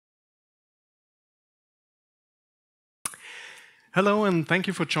Hello, and thank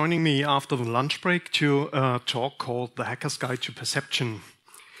you for joining me after the lunch break to a talk called The Hacker's Guide to Perception.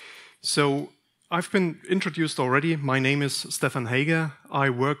 So, I've been introduced already. My name is Stefan Hager. I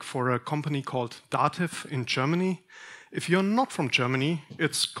work for a company called Dativ in Germany. If you're not from Germany,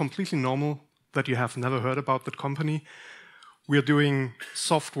 it's completely normal that you have never heard about that company. We're doing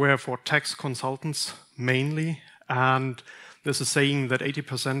software for tax consultants mainly, and there's a saying that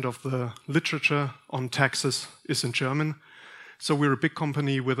 80% of the literature on taxes is in German. So we're a big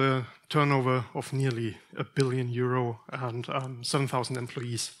company with a turnover of nearly €1 billion and 7,000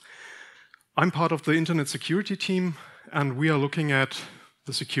 employees. I'm part of the internet security team, and we are looking at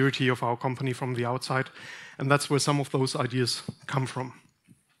the security of our company from the outside, and that's where some of those ideas come from.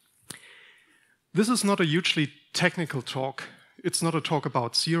 This is not a hugely technical talk. It's not a talk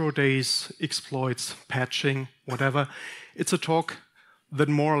about 0 days, exploits, patching, whatever. It's a talk that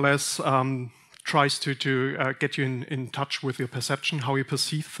more or less tries to get you in touch with your perception, how you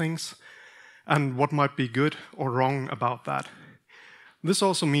perceive things, and what might be good or wrong about that. This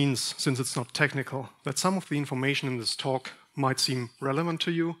also means, since it's not technical, that some of the information in this talk might seem relevant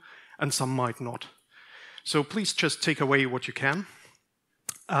to you, and some might not. So please just take away what you can.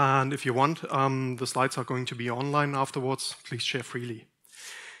 And if you want, the slides are going to be online afterwards. Please share freely.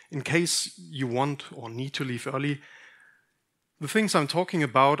 In case you want or need to leave early, the things I'm talking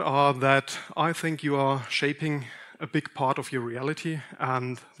about are that I think you are shaping a big part of your reality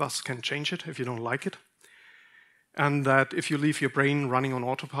and thus can change it if you don't like it. And that if you leave your brain running on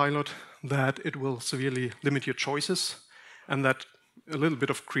autopilot, that it will severely limit your choices, and that a little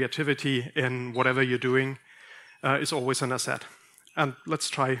bit of creativity in whatever you're doing is always an asset. And let's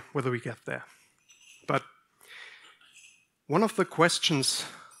try whether we get there. But one of the questions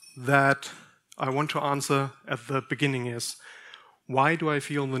that I want to answer at the beginning is, why do I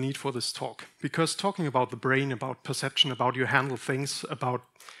feel the need for this talk? Because talking about the brain, about perception, about you handle things, about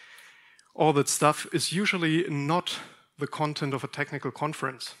all that stuff is usually not the content of a technical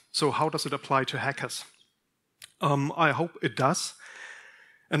conference. So how does it apply to hackers? I hope it does.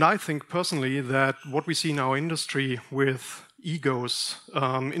 And I think personally that what we see in our industry with egos,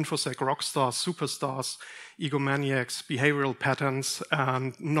 infosec rock stars, superstars, egomaniacs, behavioral patterns,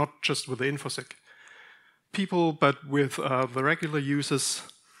 and not just with the infosec people, but with the regular users,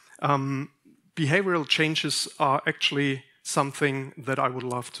 behavioral changes are actually something that I would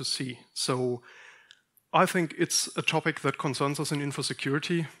love to see. So I think it's a topic that concerns us in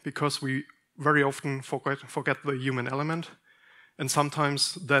infosecurity because we very often forget the human element, and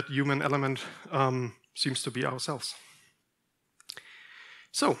sometimes that human element seems to be ourselves.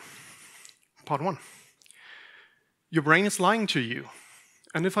 So, part one. Your brain is lying to you.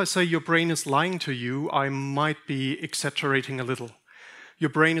 And if I say your brain is lying to you, I might be exaggerating a little. Your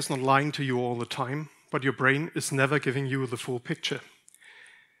brain is not lying to you all the time, but your brain is never giving you the full picture.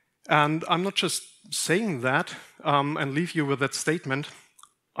 And I'm not just saying that and leave you with that statement.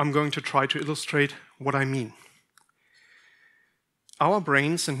 I'm going to try to illustrate what I mean. Our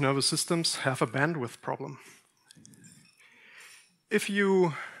brains and nervous systems have a bandwidth problem. If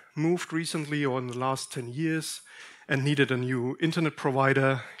you moved recently or in the last 10 years and needed a new internet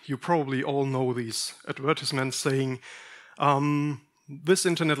provider, you probably all know these advertisements saying, this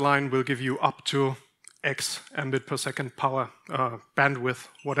internet line will give you up to X Mbit per second power, bandwidth,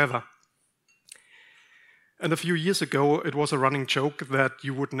 whatever. And a few years ago, it was a running joke that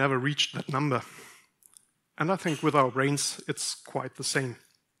you would never reach that number. And I think with our brains, it's quite the same.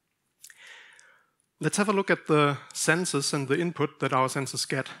 Let's have a look at the senses and the input that our senses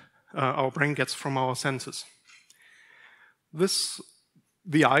get, our brain gets from our senses.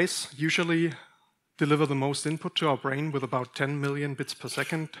 The eyes usually deliver the most input to our brain with about 10 million bits per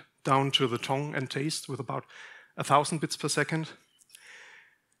second, down to the tongue and taste with about 1,000 bits per second.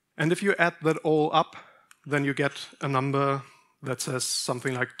 And if you add that all up, then you get a number that says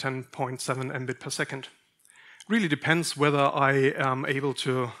something like 10.7 Mbit per second. Really depends whether I am able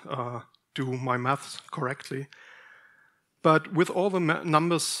to do my maths correctly. But with all the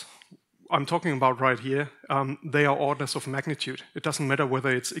numbers I'm talking about right here, they are orders of magnitude. It doesn't matter whether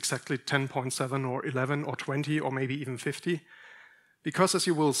it's exactly 10.7 or 11 or 20 or maybe even 50. Because as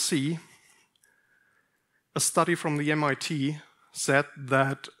you will see, a study from the MIT said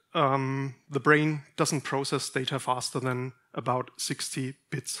that the brain doesn't process data faster than about 60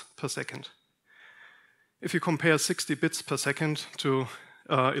 bits per second. If you compare 60 bits per second to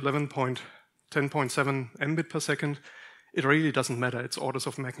 10.7 Mbit per second, it really doesn't matter. It's orders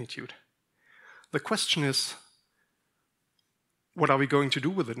of magnitude. The question is, what are we going to do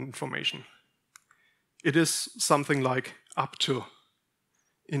with that information? It is something like up to,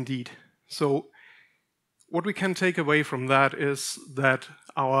 indeed. So what we can take away from that is that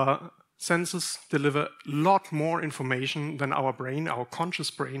our senses deliver a lot more information than our brain, our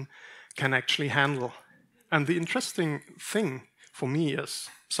conscious brain, can actually handle. And the interesting thing for me as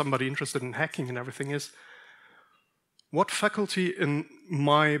somebody interested in hacking and everything is, what faculty in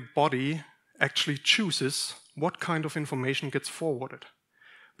my body actually chooses what kind of information gets forwarded?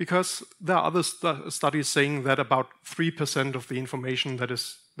 Because there are other studies saying that about 3% of the information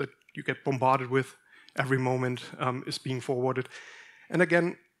that you get bombarded with every moment is being forwarded. And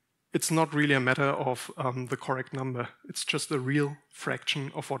again, it's not really a matter of the correct number. It's just a real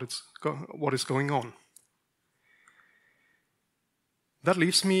fraction of what is going on. That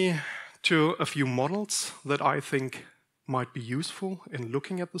leaves me to a few models that I think might be useful in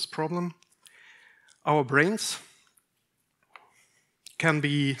looking at this problem. Our brains can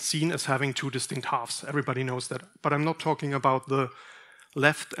be seen as having two distinct halves. Everybody knows that. But I'm not talking about the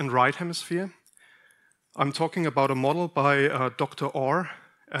left and right hemisphere. I'm talking about a model by Dr. Orr,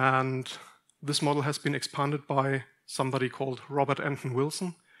 and this model has been expanded by somebody called Robert Anton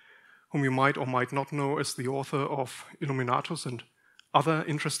Wilson, whom you might or might not know as the author of Illuminatus and other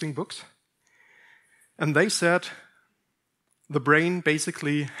interesting books. And they said the brain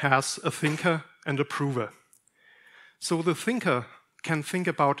basically has a thinker and a prover. So the thinker can think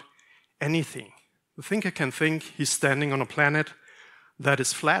about anything. The thinker can think he's standing on a planet that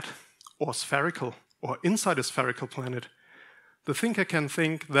is flat or spherical or inside a spherical planet. The thinker can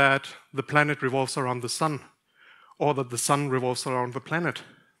think that the planet revolves around the sun or that the sun revolves around the planet.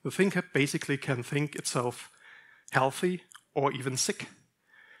 The thinker basically can think itself healthy or even sick.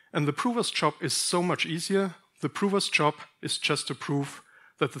 And the prover's job is so much easier. The prover's job is just to prove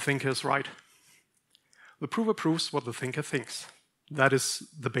that the thinker is right. The prover proves what the thinker thinks. That is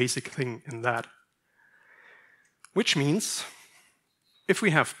the basic thing in that. Which means, if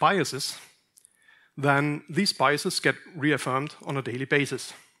we have biases, then these biases get reaffirmed on a daily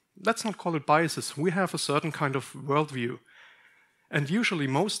basis. Let's not call it biases. We have a certain kind of worldview. And usually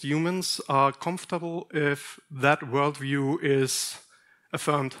most humans are comfortable if that worldview is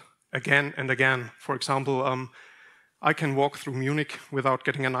affirmed again and again. For example, I can walk through Munich without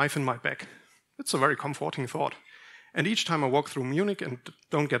getting a knife in my back. It's a very comforting thought. And each time I walk through Munich and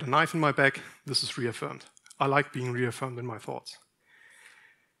don't get a knife in my back, this is reaffirmed. I like being reaffirmed in my thoughts.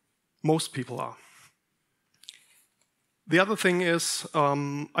 Most people are. The other thing is,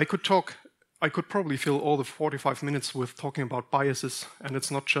 I could probably fill all the 45 minutes with talking about biases, and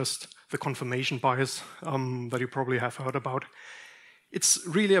it's not just the confirmation bias that you probably have heard about. It's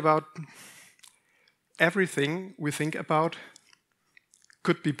really about everything we think about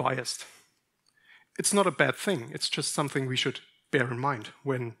could be biased. It's not a bad thing, it's just something we should bear in mind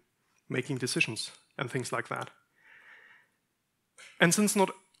when making decisions and things like that. And since not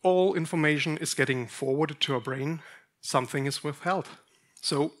all information is getting forwarded to our brain, something is withheld.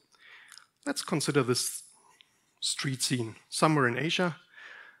 So let's consider this street scene somewhere in Asia.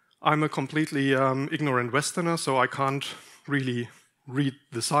 I'm a completely ignorant Westerner, so I can't really read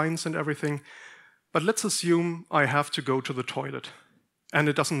the signs and everything. But let's assume I have to go to the toilet. And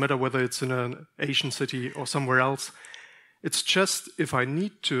it doesn't matter whether it's in an Asian city or somewhere else. It's just if I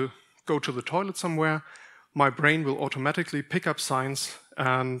need to go to the toilet somewhere, my brain will automatically pick up signs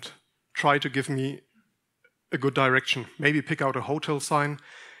and try to give me a good direction. Maybe pick out a hotel sign.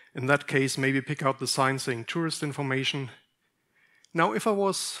 In that case, maybe pick out the sign saying tourist information. Now, if I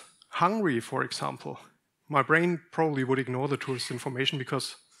was hungry, for example, my brain probably would ignore the tourist information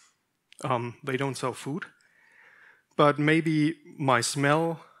because they don't sell food. But maybe my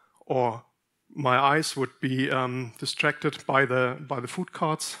smell or my eyes would be distracted by the food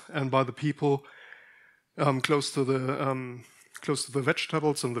carts and by the people close to the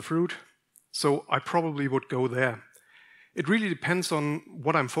vegetables and the fruit. So I probably would go there. It really depends on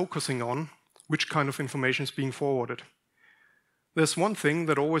what I'm focusing on, which kind of information is being forwarded. There's one thing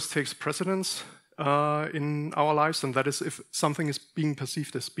that always takes precedence in our lives, and that is if something is being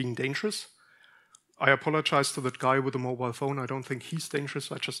perceived as being dangerous. I apologize to that guy with the mobile phone. I don't think he's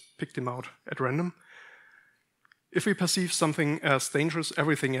dangerous. I just picked him out at random. If we perceive something as dangerous,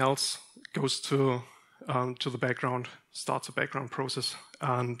 everything else goes to the background, starts a background process,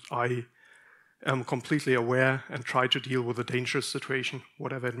 and I am completely aware and try to deal with a dangerous situation,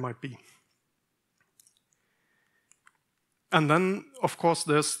 whatever it might be. And then, of course,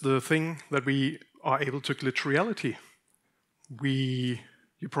 there's the thing that we are able to glitch reality.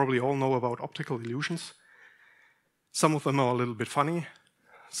 You probably all know about optical illusions. Some of them are a little bit funny.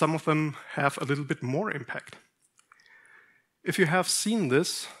 Some of them have a little bit more impact. If you have seen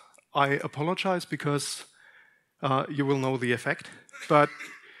this, I apologize because you will know the effect. But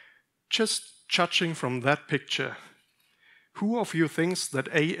just judging from that picture, who of you thinks that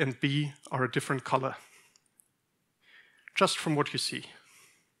A and B are a different color? Just from what you see.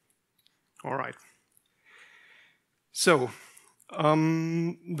 All right. So,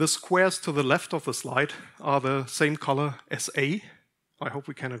 the squares to the left of the slide are the same color as A. I hope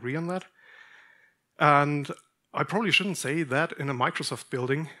we can agree on that. And I probably shouldn't say that in a Microsoft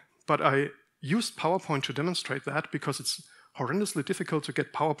building, but I used PowerPoint to demonstrate that because it's horrendously difficult to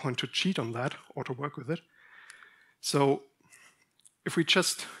get PowerPoint to cheat on that or to work with it. So if we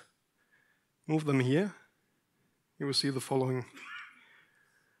just move them here, you will see the following.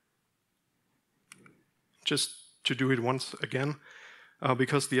 Just to do it once again,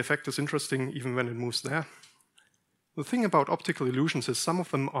 because the effect is interesting even when it moves there. The thing about optical illusions is some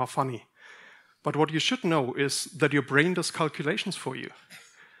of them are funny. But what you should know is that your brain does calculations for you.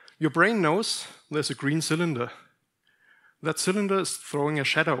 Your brain knows there's a green cylinder. That cylinder is throwing a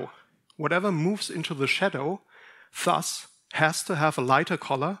shadow. Whatever moves into the shadow, thus, has to have a lighter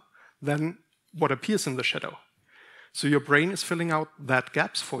color than what appears in the shadow. So your brain is filling out that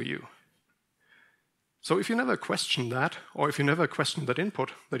gaps for you. So if you never question that, or if you never question that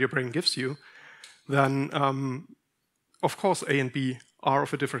input that your brain gives you, then of course A and B are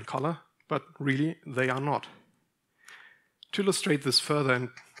of a different color, but really they are not. To illustrate this further, and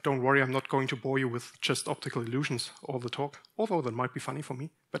don't worry, I'm not going to bore you with just optical illusions all the talk, although that might be funny for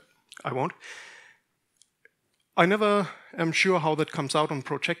me, but I won't. I never am sure how that comes out on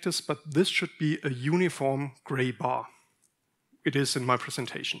projectors, but this should be a uniform gray bar. It is in my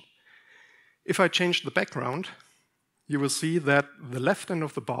presentation. If I change the background, you will see that the left end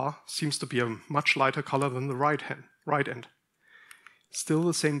of the bar seems to be a much lighter color than the right end. Still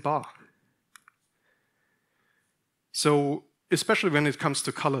the same bar. So, especially when it comes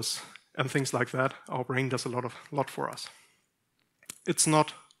to colors and things like that, our brain does a lot for us. It's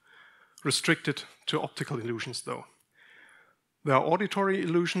not restricted to optical illusions, though. There are auditory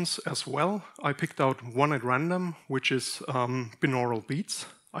illusions as well. I picked out one at random, which is binaural beats.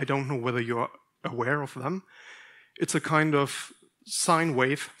 I don't know whether you're aware of them. It's a kind of sine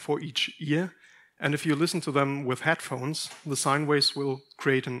wave for each ear, and if you listen to them with headphones, the sine waves will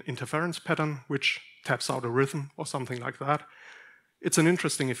create an interference pattern which taps out a rhythm or something like that. It's an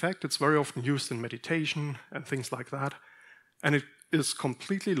interesting effect. It's very often used in meditation and things like that, and it is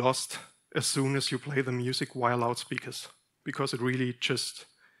completely lost as soon as you play the music via loudspeakers, because it really just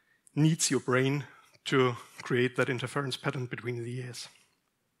needs your brain to create that interference pattern between the ears.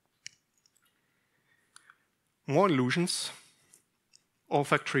 More illusions,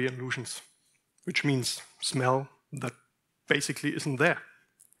 olfactory illusions, which means smell that basically isn't there.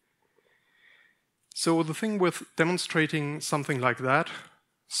 So the thing with demonstrating something like that,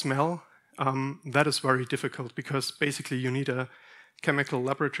 smell, that is very difficult because basically you need a chemical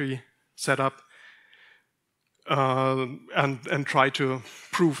laboratory setup and try to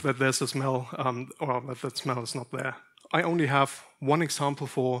prove that there's a smell or that that smell is not there. I only have one example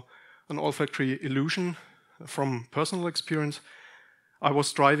for an olfactory illusion from personal experience. I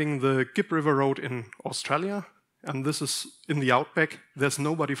was driving the Gibb River Road in Australia, and this is in the outback. There's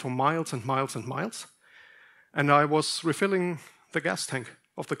nobody for miles and miles and miles. And I was refilling the gas tank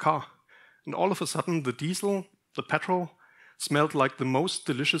of the car. And all of a sudden, the diesel, the petrol, smelled like the most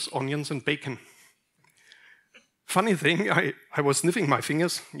delicious onions and bacon. Funny thing, I was sniffing my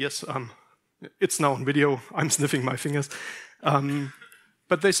fingers. Yes, it's now on video. I'm sniffing my fingers.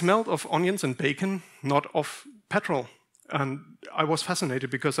 But they smelled of onions and bacon, not of petrol. And I was fascinated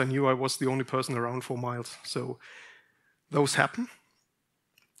because I knew I was the only person around 4 miles. So those happen.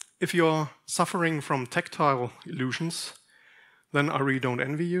 If you're suffering from tactile illusions, then I really don't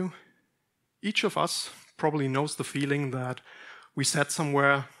envy you. Each of us probably knows the feeling that we sat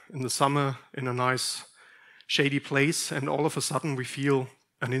somewhere in the summer in a nice shady place, and all of a sudden we feel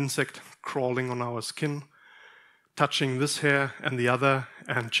an insect crawling on our skin, touching this hair and the other,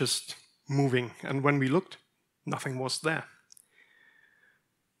 and just moving. And when we looked, nothing was there.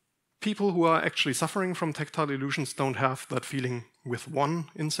 People who are actually suffering from tactile illusions don't have that feeling with one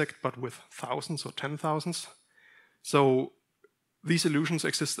insect, but with thousands or 10,000s. So these illusions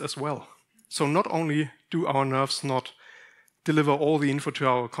exist as well. So not only do our nerves not deliver all the info to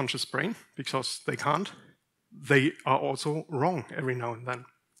our conscious brain, because they can't, they are also wrong every now and then.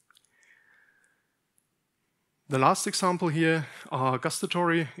 The last example here are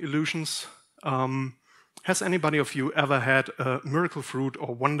gustatory illusions. Has anybody of you ever had a miracle fruit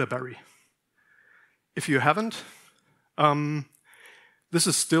or wonderberry? If you haven't, this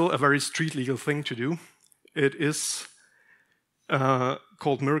is still a very street legal thing to do. It is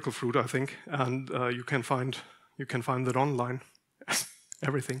called miracle fruit, I think, and you can find that online.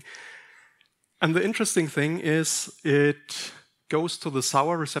 Everything. And the interesting thing is it goes to the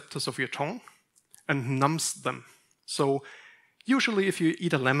sour receptors of your tongue and numbs them. So usually if you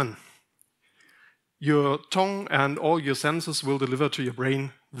eat a lemon, your tongue and all your senses will deliver to your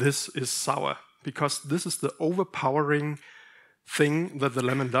brain, this is sour, because this is the overpowering thing that the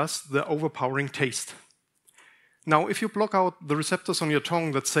lemon does, the overpowering taste. Now, if you block out the receptors on your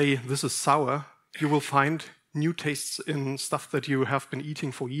tongue that say this is sour, you will find new tastes in stuff that you have been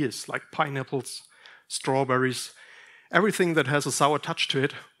eating for years, like pineapples, strawberries. Everything that has a sour touch to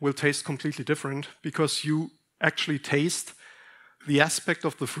it will taste completely different because you actually taste the aspect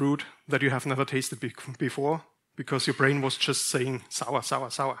of the fruit that you have never tasted before, because your brain was just saying sour, sour,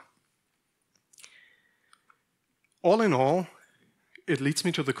 sour. All in all, it leads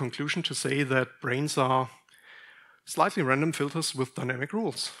me to the conclusion to say that brains are slightly random filters with dynamic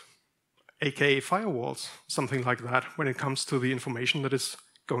rules, aka firewalls, something like that, when it comes to the information that is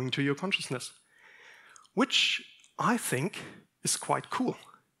going to your consciousness, which I think is quite cool.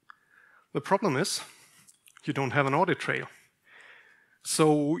 The problem is you don't have an audit trail.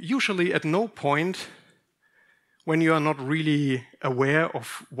 So usually at no point when you are not really aware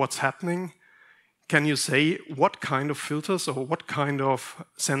of what's happening, can you say what kind of filters or what kind of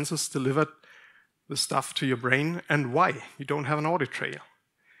sensors delivered the stuff to your brain and why. You don't have an audit trail.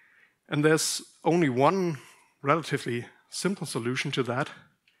 And there's only one relatively simple solution to that,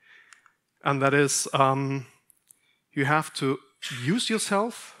 and that is you have to use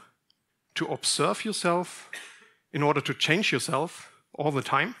yourself, to observe yourself in order to change yourself all the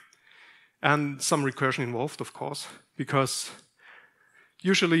time, and some recursion involved, of course, because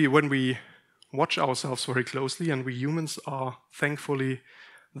usually when we watch ourselves very closely, and we humans are thankfully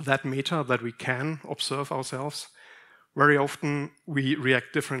that meta that we can observe ourselves, very often we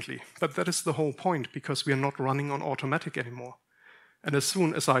react differently. But that is the whole point, because we are not running on automatic anymore. And as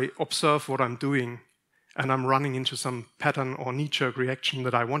soon as I observe what I'm doing, and I'm running into some pattern or knee-jerk reaction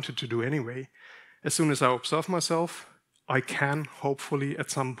that I wanted to do anyway, as soon as I observe myself, I can hopefully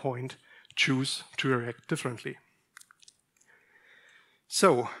at some point choose to react differently.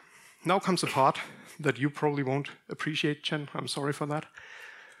 So, now comes a part that you probably won't appreciate, Jen, I'm sorry for that,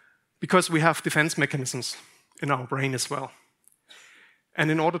 because we have defense mechanisms in our brain as well.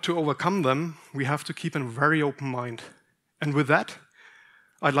 And in order to overcome them, we have to keep a very open mind. And with that,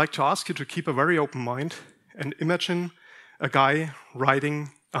 I'd like to ask you to keep a very open mind and imagine a guy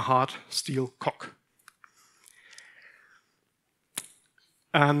riding a hard steel cock.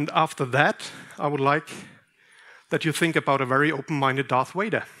 And after that, I would like that you think about a very open-minded Darth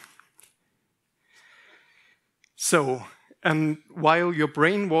Vader. So, and while your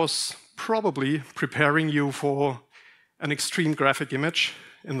brain was probably preparing you for an extreme graphic image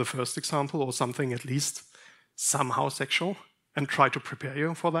in the first example, or something at least somehow sexual, and try to prepare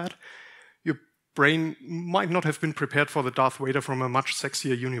you for that, your brain might not have been prepared for the Darth Vader from a much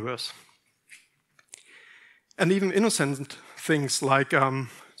sexier universe. And even innocent things like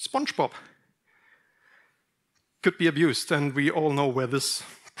SpongeBob could be abused, and we all know where this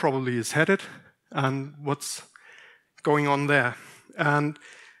probably is headed and what's going on there. And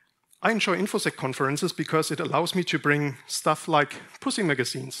I enjoy InfoSec conferences because it allows me to bring stuff like Pussy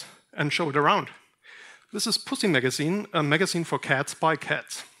magazines and show it around. This is Pussy Magazine, a magazine for cats by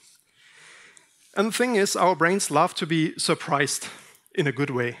cats. And the thing is, our brains love to be surprised in a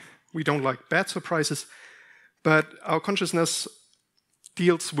good way. We don't like bad surprises, but our consciousness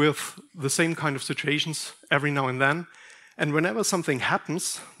deals with the same kind of situations every now and then. And whenever something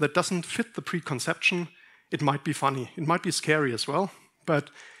happens that doesn't fit the preconception, it might be funny. It might be scary as well, but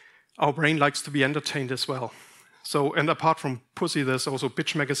our brain likes to be entertained as well. So, and apart from Pussy, there's also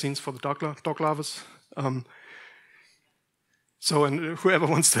bitch magazines for the dog lovers. So, and whoever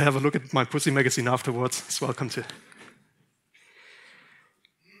wants to have a look at my Pussy magazine afterwards is welcome to.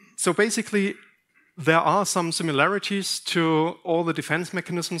 So basically, there are some similarities to all the defense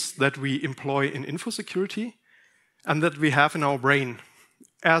mechanisms that we employ in infosecurity and that we have in our brain.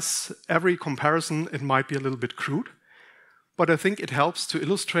 As every comparison, it might be a little bit crude, but I think it helps to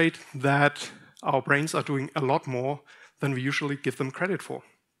illustrate that our brains are doing a lot more than we usually give them credit for.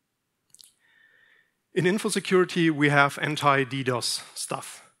 In infosecurity, we have anti-DDoS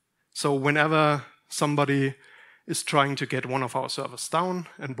stuff. So whenever somebody is trying to get one of our servers down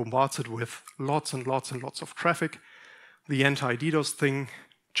and bombards it with lots and lots and lots of traffic, the anti-DDoS thing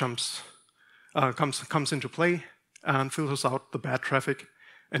comes into play and filters out the bad traffic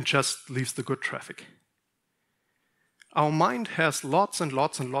and just leaves the good traffic. Our mind has lots and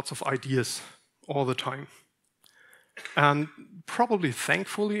lots and lots of ideas all the time. And probably,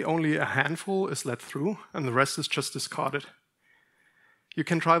 thankfully, only a handful is let through, and the rest is just discarded. You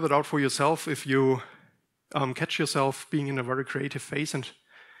can try that out for yourself if you catch yourself being in a very creative phase and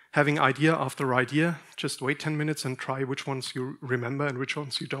having idea after idea. Just wait 10 minutes and try which ones you remember and which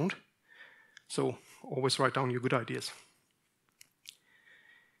ones you don't. So always write down your good ideas.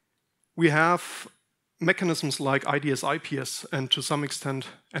 We have mechanisms like IDS, IPS, and to some extent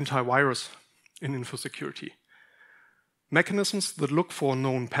antivirus in infosecurity. Mechanisms that look for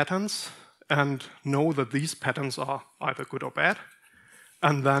known patterns and know that these patterns are either good or bad,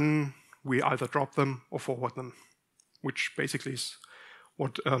 and then we either drop them or forward them, which basically is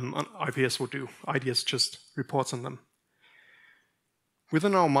what an IPS would do. IDS just reports on them.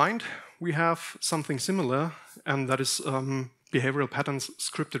 Within our mind, we have something similar, and that is behavioral patterns,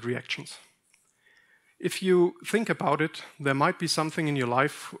 scripted reactions. If you think about it, there might be something in your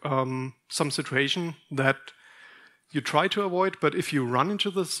life, some situation that you try to avoid, but if you run into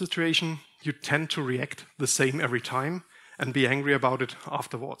the situation, you tend to react the same every time and be angry about it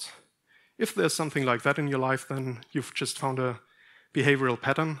afterwards. If there's something like that in your life, then you've just found a behavioral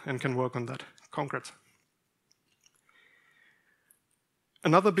pattern and can work on that. Congrats.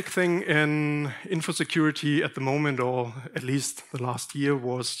 Another big thing in infosecurity at the moment, or at least the last year,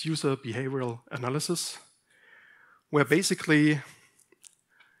 was user behavioral analysis, where basically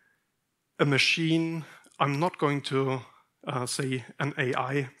a machine, I'm not going to say an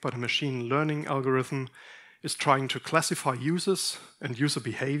AI, but a machine learning algorithm is trying to classify users and user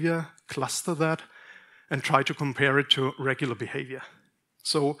behavior, cluster that, and try to compare it to regular behavior.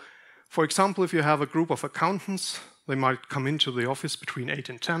 So, for example, if you have a group of accountants, they might come into the office between 8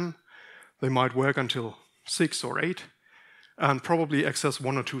 and 10, they might work until 6 or 8, and probably access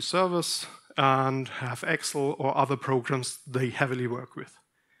 1 or 2 servers, and have Excel or other programs they heavily work with.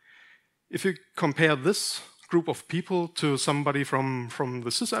 If you compare this group of people to somebody from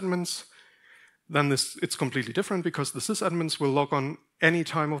the sysadmins, then it's completely different, because the sysadmins will log on any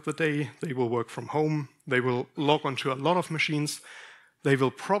time of the day, they will work from home, they will log onto a lot of machines, they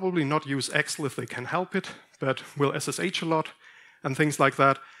will probably not use Excel if they can help it, but will SSH a lot and things like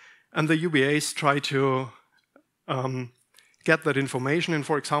that. And the UBAs try to get that information. And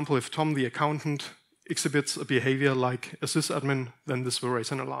for example, if Tom, the accountant, exhibits a behavior like a sysadmin, then this will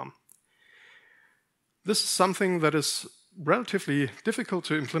raise an alarm. This is something that is relatively difficult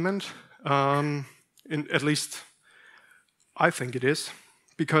to implement, at least I think it is,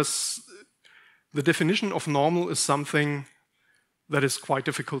 because the definition of normal is something that is quite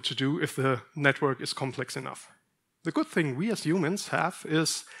difficult to do if the network is complex enough. The good thing we as humans have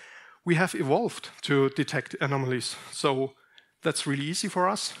is we have evolved to detect anomalies, so that's really easy for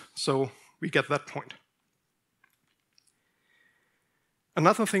us, so we get that point.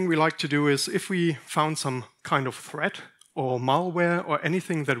 Another thing we like to do is, if we found some kind of threat or malware or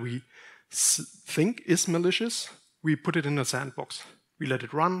anything that we think is malicious, we put it in a sandbox. We let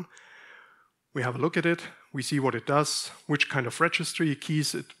it run, we have a look at it, we see what it does, which kind of registry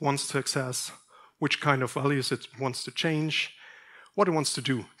keys it wants to access, which kind of values it wants to change, what it wants to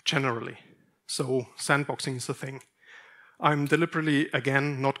do generally. So sandboxing is the thing. I'm deliberately,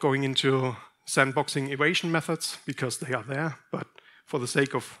 again, not going into sandboxing evasion methods because they are there, but for the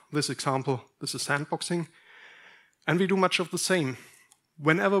sake of this example, this is sandboxing. And we do much of the same.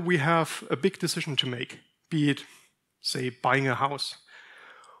 Whenever we have a big decision to make, be it, say, buying a house,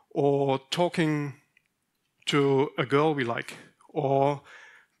 or talking to a girl we like, or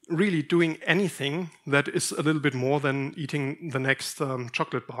really doing anything that is a little bit more than eating the next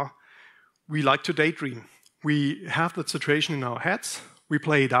chocolate bar, we like to daydream. We have that situation in our heads, we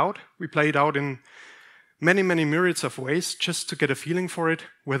play it out in many, many myriads of ways just to get a feeling for it,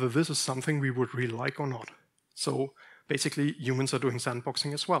 whether this is something we would really like or not. So basically, humans are doing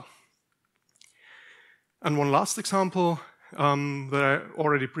sandboxing as well. And one last example that I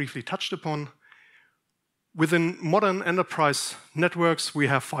already briefly touched upon. Within modern enterprise networks, we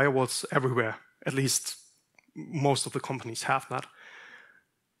have firewalls everywhere. At least most of the companies have that.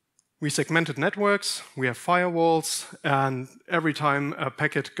 We segmented networks, we have firewalls, and every time a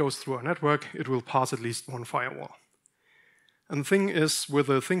packet goes through our network, it will pass at least one firewall. And the thing is, with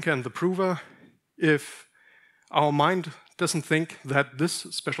the thinker and the prover, if our mind doesn't think that this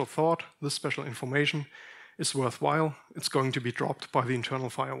special thought, this special information is worthwhile, it's going to be dropped by the internal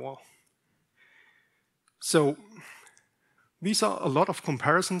firewall. So these are a lot of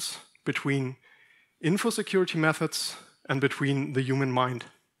comparisons between infosecurity methods and between the human mind.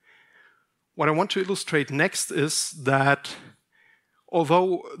 What I want to illustrate next is that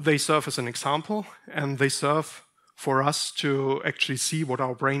although they serve as an example and they serve for us to actually see what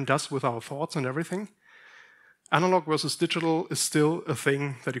our brain does with our thoughts and everything, analog versus digital is still a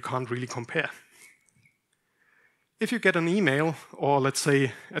thing that you can't really compare. if you get an email or let's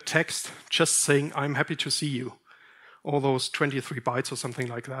say a text just saying, I'm happy to see you, all those 23 bytes or something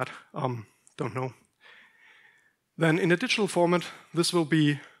like that, don't know, then in a digital format, this will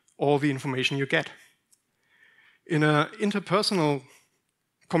be all the information you get. In an interpersonal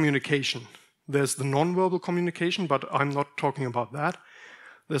communication, there's the nonverbal communication, but I'm not talking about that.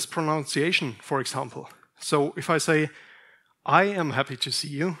 There's pronunciation, for example. So if I say, I am happy to see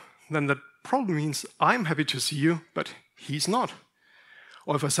you, then that probably means I'm happy to see you, but he's not.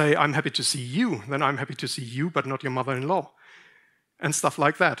 Or if I say, I'm happy to see you, then I'm happy to see you, but not your mother-in-law. And stuff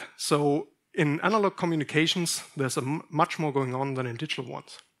like that. So in analog communications, there's much more going on than in digital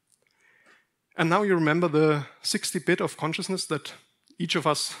ones. And now you remember the 60-bit of consciousness that each of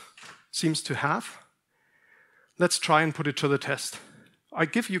us seems to have. Let's try and put it to the test. I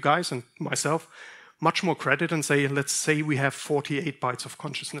give you guys and myself much more credit and say, let's say we have 48 bytes of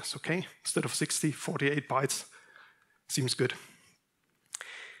consciousness, okay? Instead of 60, 48 bytes seems good.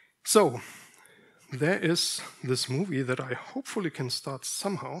 So, there is this movie that I hopefully can start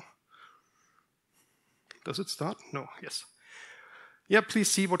somehow. Does it start? No, yes. Yeah, please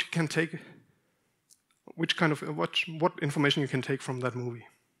see what you can take, which kind of, what information you can take from that movie.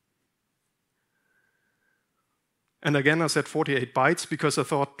 And again, I said 48 bytes because I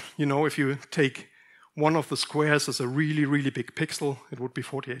thought, you know, if you take one of the squares as a really, really big pixel, it would be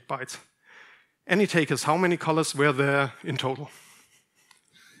 48 bytes. Any takers, how many colors were there in total?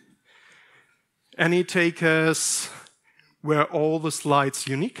 Any takers, were all the slides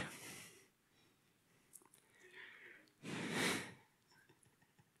unique?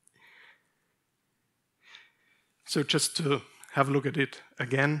 So just to have a look at it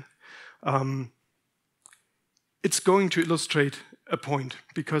again, it's going to illustrate a point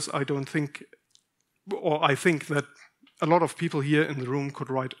because I don't think, or I think that a lot of people here in the room could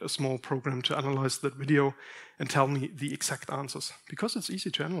write a small program to analyze that video and tell me the exact answers, because it's easy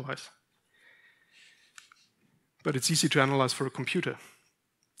to analyze. But it's easy to analyze for a computer.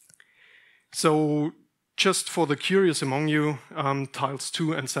 So just for the curious among you, tiles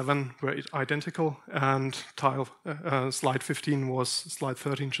 2 and 7 were identical, and slide 15 was slide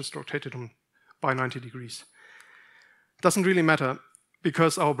 13, just rotated them by 90 degrees. Doesn't really matter,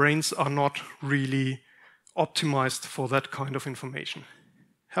 because our brains are not really optimized for that kind of information.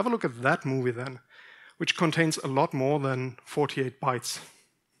 Have a look at that movie then, which contains a lot more than 48 bytes.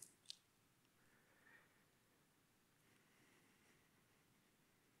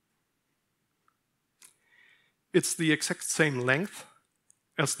 It's the exact same length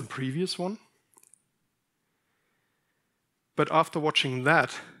as the previous one. But after watching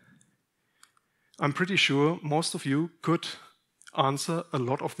that, I'm pretty sure most of you could answer a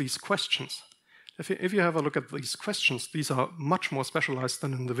lot of these questions. If you have a look at these questions, these are much more specialized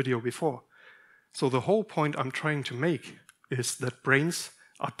than in the video before. So the whole point I'm trying to make is that brains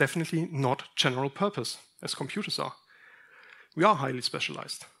are definitely not general purpose, as computers are. We are highly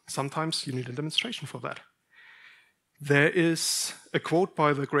specialized. Sometimes you need a demonstration for that. There is a quote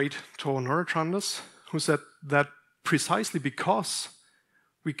by the great Tor Neurotrandas, who said that precisely because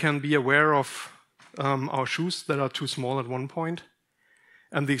we can be aware of our shoes that are too small at one point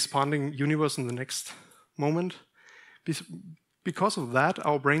and the expanding universe in the next moment, because of that,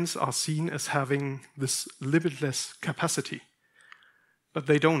 our brains are seen as having this limitless capacity. But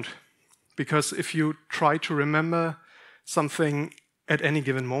they don't, because if you try to remember something at any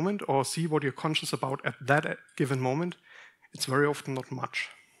given moment or see what you're conscious about at that given moment, it's very often not much.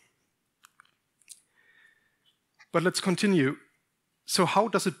 But let's continue. So how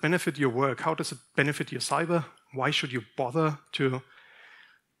does it benefit your work? How does it benefit your cyber? Why should you bother to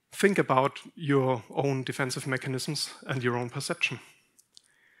think about your own defensive mechanisms and your own perception?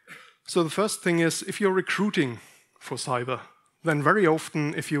 So the first thing is, if you're recruiting for cyber, then very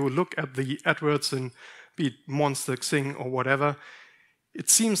often if you look at the AdWords in be it Monster, Xing or whatever, it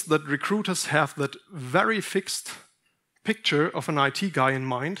seems that recruiters have that very fixed picture of an IT guy in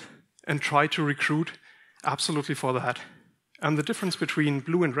mind and try to recruit absolutely for that. And the difference between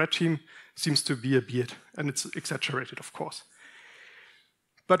blue and red team seems to be a beard, and it's exaggerated, of course.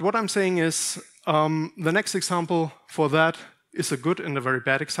 But what I'm saying is, the next example for that is a good and a very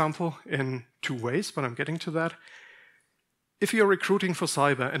bad example in two ways, but I'm getting to that. If you're recruiting for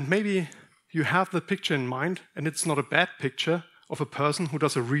cyber, and maybe you have the picture in mind, and it's not a bad picture of a person who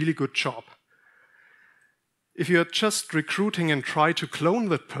does a really good job. If you're just recruiting and try to clone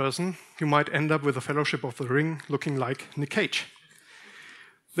that person, you might end up with a Fellowship of the Ring looking like Nick Cage.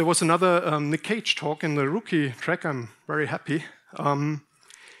 There was another Nick Cage talk in the rookie track. I'm very happy.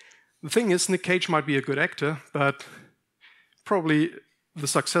 The thing is, Nick Cage might be a good actor, but probably the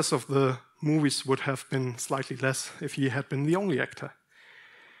success of the movies would have been slightly less if he had been the only actor.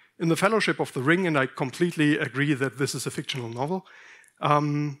 In The Fellowship of the Ring, and I completely agree that this is a fictional novel,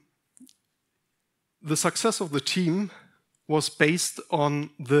 the success of the team was based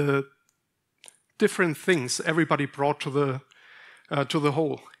on the different things everybody brought to the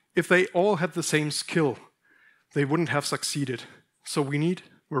whole. If they all had the same skill, they wouldn't have succeeded. So we need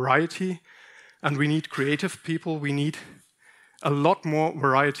variety, and we need creative people. We need a lot more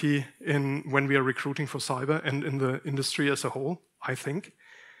variety when we are recruiting for cyber and in the industry as a whole, I think.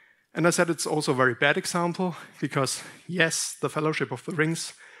 And I said it's also a very bad example, because yes, the Fellowship of the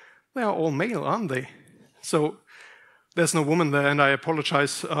Rings, they are all male, aren't they? So there's no woman there, and I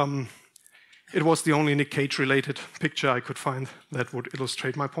apologize. It was the only Nick Cage-related picture I could find that would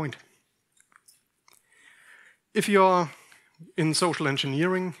illustrate my point. If you're in social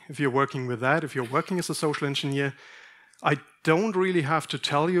engineering, if you're working with that, if you're working as a social engineer, I don't really have to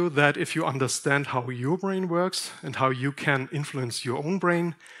tell you that if you understand how your brain works and how you can influence your own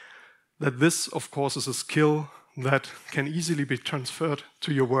brain, that this, of course, is a skill that can easily be transferred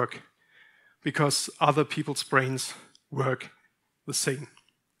to your work, because other people's brains work the same.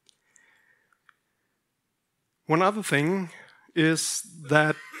 One other thing is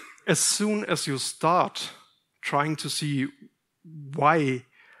that as soon as you start trying to see why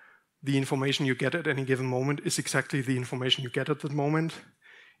the information you get at any given moment is exactly the information you get at that moment,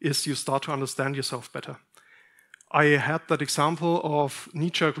 is you start to understand yourself better. I had that example of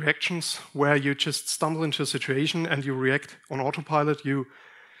knee-jerk reactions where you just stumble into a situation and you react on autopilot. You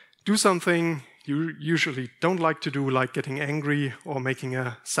do something you usually don't like to do, like getting angry or making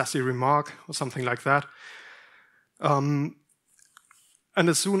a sassy remark or something like that. And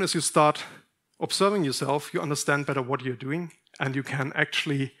as soon as you start observing yourself, you understand better what you're doing, and you can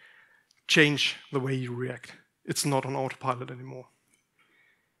actually change the way you react. It's not on autopilot anymore.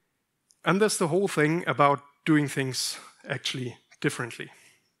 And there's the whole thing about doing things actually differently.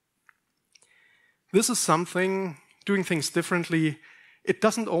 This is something, doing things differently, it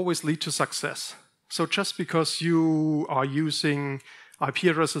doesn't always lead to success. So just because you are using IP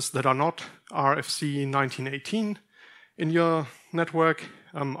addresses that are not RFC 1918 in your network,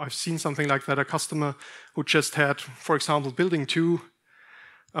 I've seen something like that, a customer who just had, for example, building 2,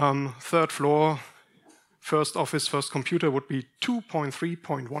 third floor, first office, first computer would be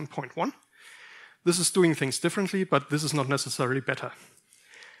 2.3.1.1. This is doing things differently, but this is not necessarily better.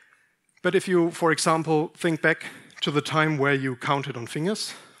 But if you, for example, think back to the time where you counted on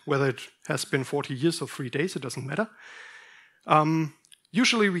fingers, whether it has been 40 years or 3 days, it doesn't matter.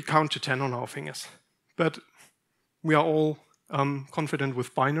 Usually we count to 10 on our fingers, but we are all confident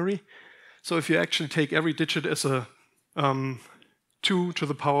with binary. So if you actually take every digit as a 2 to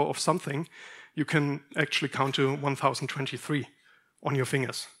the power of something, you can actually count to 1023 on your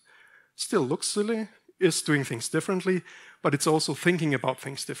fingers. Still looks silly, is doing things differently, but it's also thinking about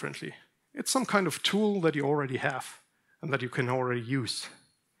things differently. It's some kind of tool that you already have and that you can already use.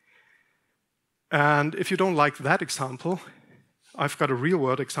 And if you don't like that example, I've got a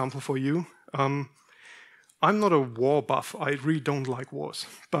real-world example for you. I'm not a war buff, I really don't like wars,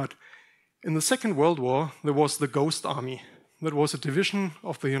 but in the Second World War, there was the Ghost Army. That was a division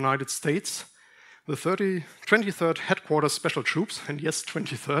of the United States, the 23rd Headquarters Special Troops, and yes,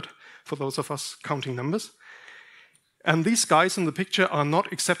 23rd, for those of us counting numbers. And these guys in the picture are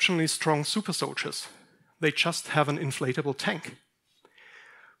not exceptionally strong super soldiers. They just have an inflatable tank.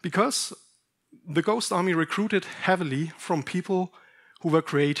 Because the Ghost Army recruited heavily from people who were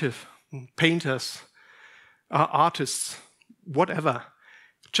creative, painters, artists, whatever,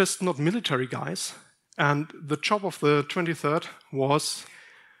 just not military guys. And the job of the 23rd was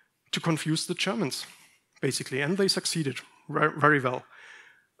to confuse the Germans, basically, and they succeeded very well.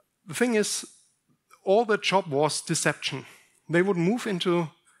 The thing is, all their job was deception. They would move into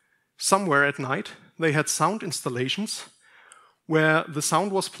somewhere at night. They had sound installations where the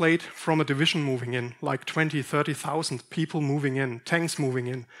sound was played from a division moving in, like 20, 30,000 people moving in, tanks moving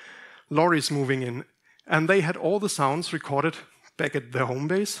in, lorries moving in. And they had all the sounds recorded back at their home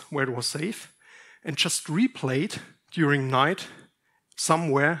base, where it was safe, and just replayed during night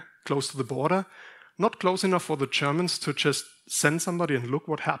somewhere close to the border, not close enough for the Germans to just send somebody and look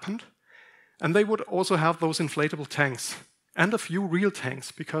what happened. And they would also have those inflatable tanks and a few real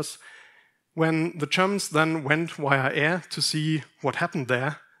tanks, because when the Germans then went via air to see what happened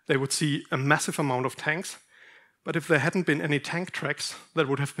there, they would see a massive amount of tanks. But if there hadn't been any tank tracks, that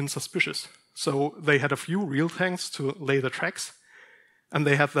would have been suspicious. So they had a few real tanks to lay the tracks, and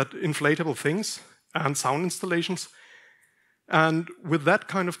they had that inflatable things and sound installations. And with that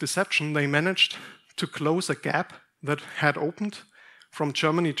kind of deception, they managed to close a gap that had opened from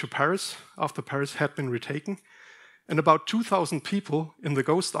Germany to Paris after Paris had been retaken. And about 2,000 people in the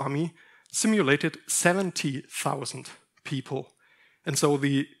Ghost Army simulated 70,000 people. And so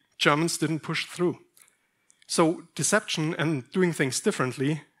the Germans didn't push through. So deception and doing things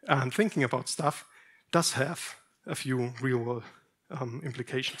differently and thinking about stuff does have a few real-world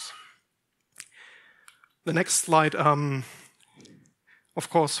implications. The next slide, of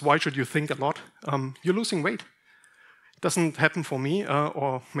course, why should you think a lot? You're losing weight. It doesn't happen for me,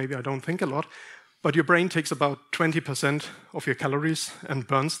 or maybe I don't think a lot, but your brain takes about 20% of your calories and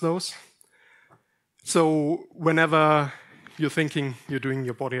burns those. So whenever you're thinking you're doing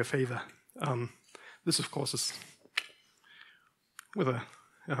your body a favor, this, of course, is with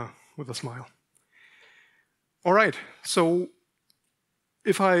a smile. All right, so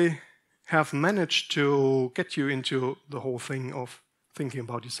if I have managed to get you into the whole thing of thinking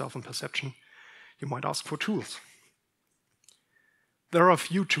about yourself and perception, you might ask for tools. There are a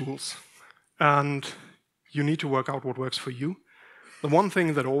few tools, and you need to work out what works for you. The one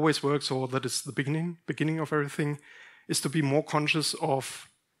thing that always works, or that is the beginning of everything, is to be more conscious of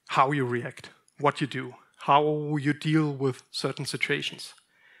how you react, what you do, how you deal with certain situations.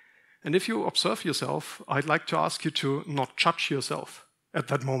 And if you observe yourself, I'd like to ask you to not judge yourself at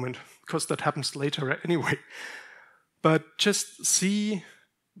that moment, because that happens later anyway. But just see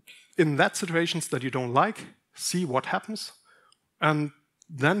in that situations that you don't like, see what happens, and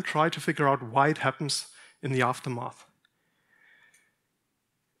then try to figure out why it happens in the aftermath.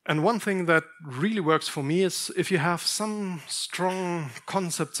 And one thing that really works for me is if you have some strong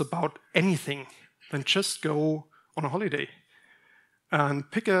concepts about anything, then just go on a holiday and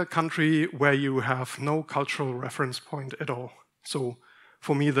pick a country where you have no cultural reference point at all. So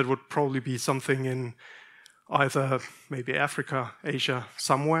for me, that would probably be something in either maybe Africa, Asia,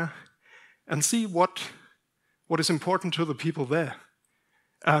 somewhere, and see what is important to the people there.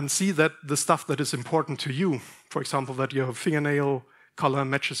 And see that the stuff that is important to you, for example, that your fingernail color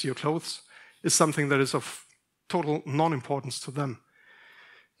matches your clothes, is something that is of total non-importance to them.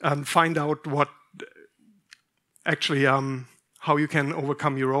 And find out what actually, how you can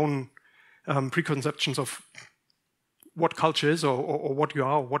overcome your own preconceptions of what culture is or what you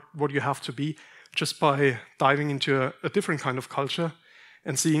are, what you have to be, just by diving into a different kind of culture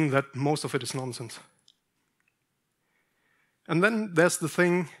and seeing that most of it is nonsense. And then there's the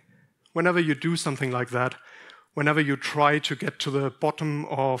thing, whenever you do something like that, whenever you try to get to the bottom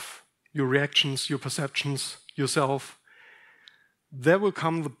of your reactions, your perceptions, yourself, there will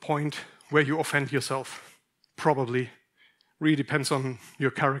come the point where you offend yourself, probably. Really depends on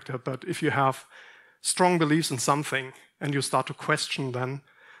your character, but if you have strong beliefs in something and you start to question them,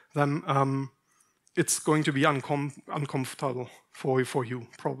 then it's going to be uncomfortable for you,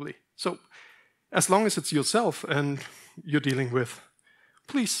 probably. So as long as it's yourself and you're dealing with,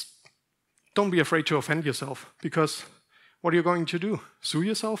 please don't be afraid to offend yourself, because what are you going to do? Sue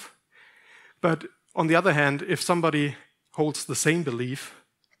yourself? But on the other hand, if somebody holds the same belief,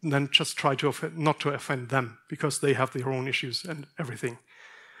 then just try to not to offend them, because they have their own issues and everything.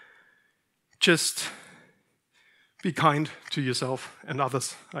 Just be kind to yourself and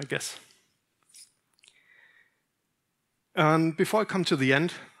others, I guess. And before I come to the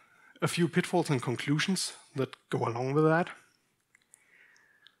end, a few pitfalls and conclusions that go along with that.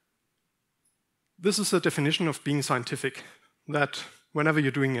 This is a definition of being scientific, that whenever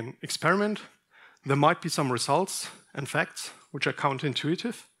you're doing an experiment, there might be some results and facts which are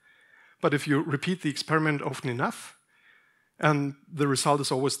counterintuitive, but if you repeat the experiment often enough, and the result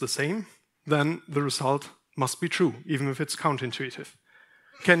is always the same, then the result must be true, even if it's counterintuitive.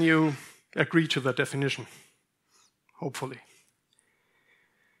 Can you agree to that definition? Hopefully.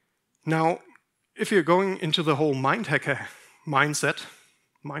 Now, if you're going into the whole mind hacker mindset,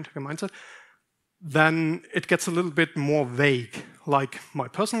 then it gets a little bit more vague, like my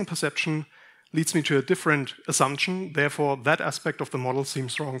personal perception leads me to a different assumption, therefore that aspect of the model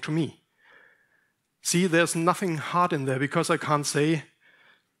seems wrong to me. See, there's nothing hard in there, because I can't say,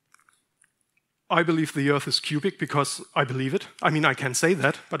 I believe the Earth is cubic because I believe it. I mean, I can say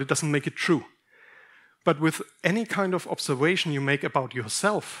that, but it doesn't make it true. But with any kind of observation you make about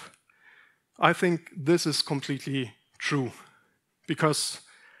yourself, I think this is completely true, because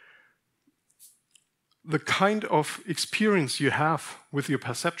the kind of experience you have with your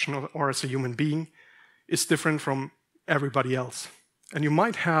perception or as a human being is different from everybody else. And you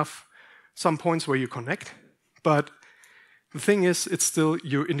might have some points where you connect, but the thing is, it's still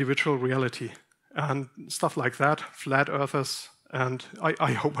your individual reality. And stuff like that, flat earthers, and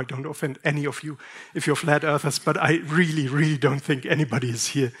I hope I don't offend any of you if you're flat earthers, but I really, really don't think anybody is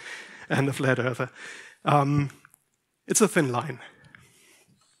here and a flat earther. It's a thin line.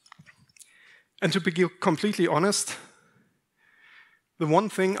 And to be completely honest, the one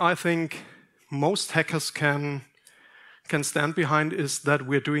thing I think most hackers can stand behind is that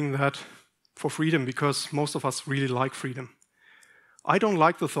we're doing that for freedom, because most of us really like freedom. I don't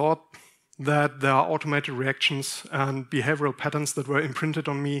like the thought that there are automated reactions and behavioral patterns that were imprinted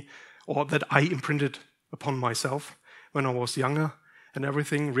on me, or that I imprinted upon myself when I was younger and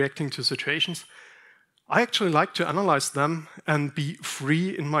everything, reacting to situations. I actually like to analyze them and be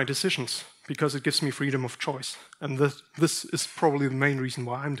free in my decisions, because it gives me freedom of choice. And this is probably the main reason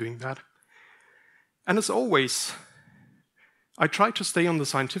why I'm doing that. And as always, I try to stay on the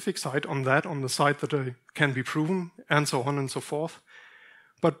scientific side, on the side that it can be proven, and so on and so forth.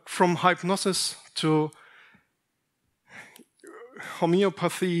 But from hypnosis to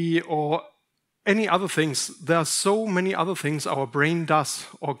homeopathy or any other things, there are so many other things our brain does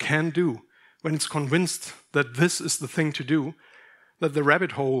or can do when it's convinced that this is the thing to do, that the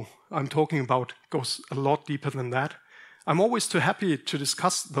rabbit hole I'm talking about goes a lot deeper than that. I'm always too happy to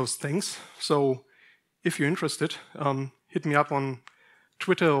discuss those things. So if you're interested, hit me up on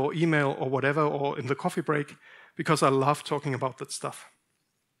Twitter or email or whatever, or in the coffee break, because I love talking about that stuff.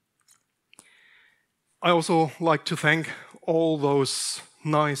 I also like to thank all those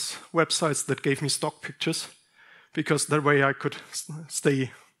nice websites that gave me stock pictures, because that way I could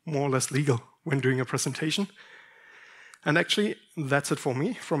stay more or less legal when doing a presentation. And actually, that's it from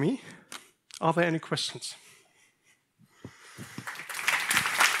me. Are there any questions?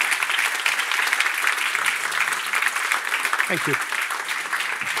 Thank you.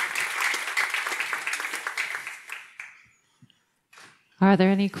 Are there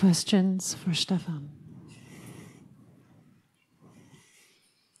any questions for Stefan?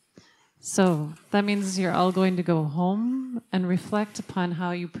 So that means you're all going to go home and reflect upon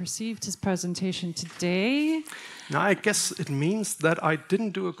how you perceived his presentation today. Now, I guess it means that I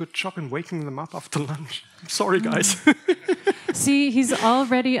didn't do a good job in waking them up after lunch. Sorry, guys. See, he's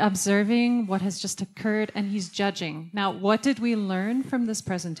already observing what has just occurred, and he's judging. Now, what did we learn from this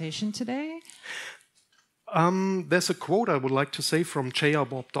presentation today? There's a quote I would like to say from J.R.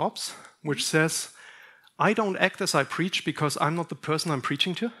 Bob Dobbs, which says, "I don't act as I preach because I'm not the person I'm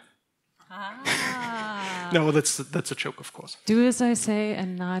preaching to." Ah. No, that's a joke, of course. Do as I say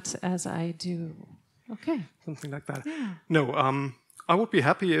and not as I do. Okay. Something like that. Yeah. No, I would be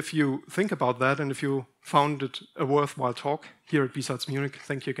happy if you think about that, and if you found it a worthwhile talk here at B-Sides Munich.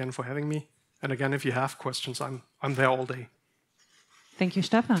 Thank you again for having me. And again, if you have questions, I'm there all day. Thank you,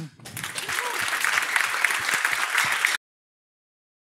 Stefan.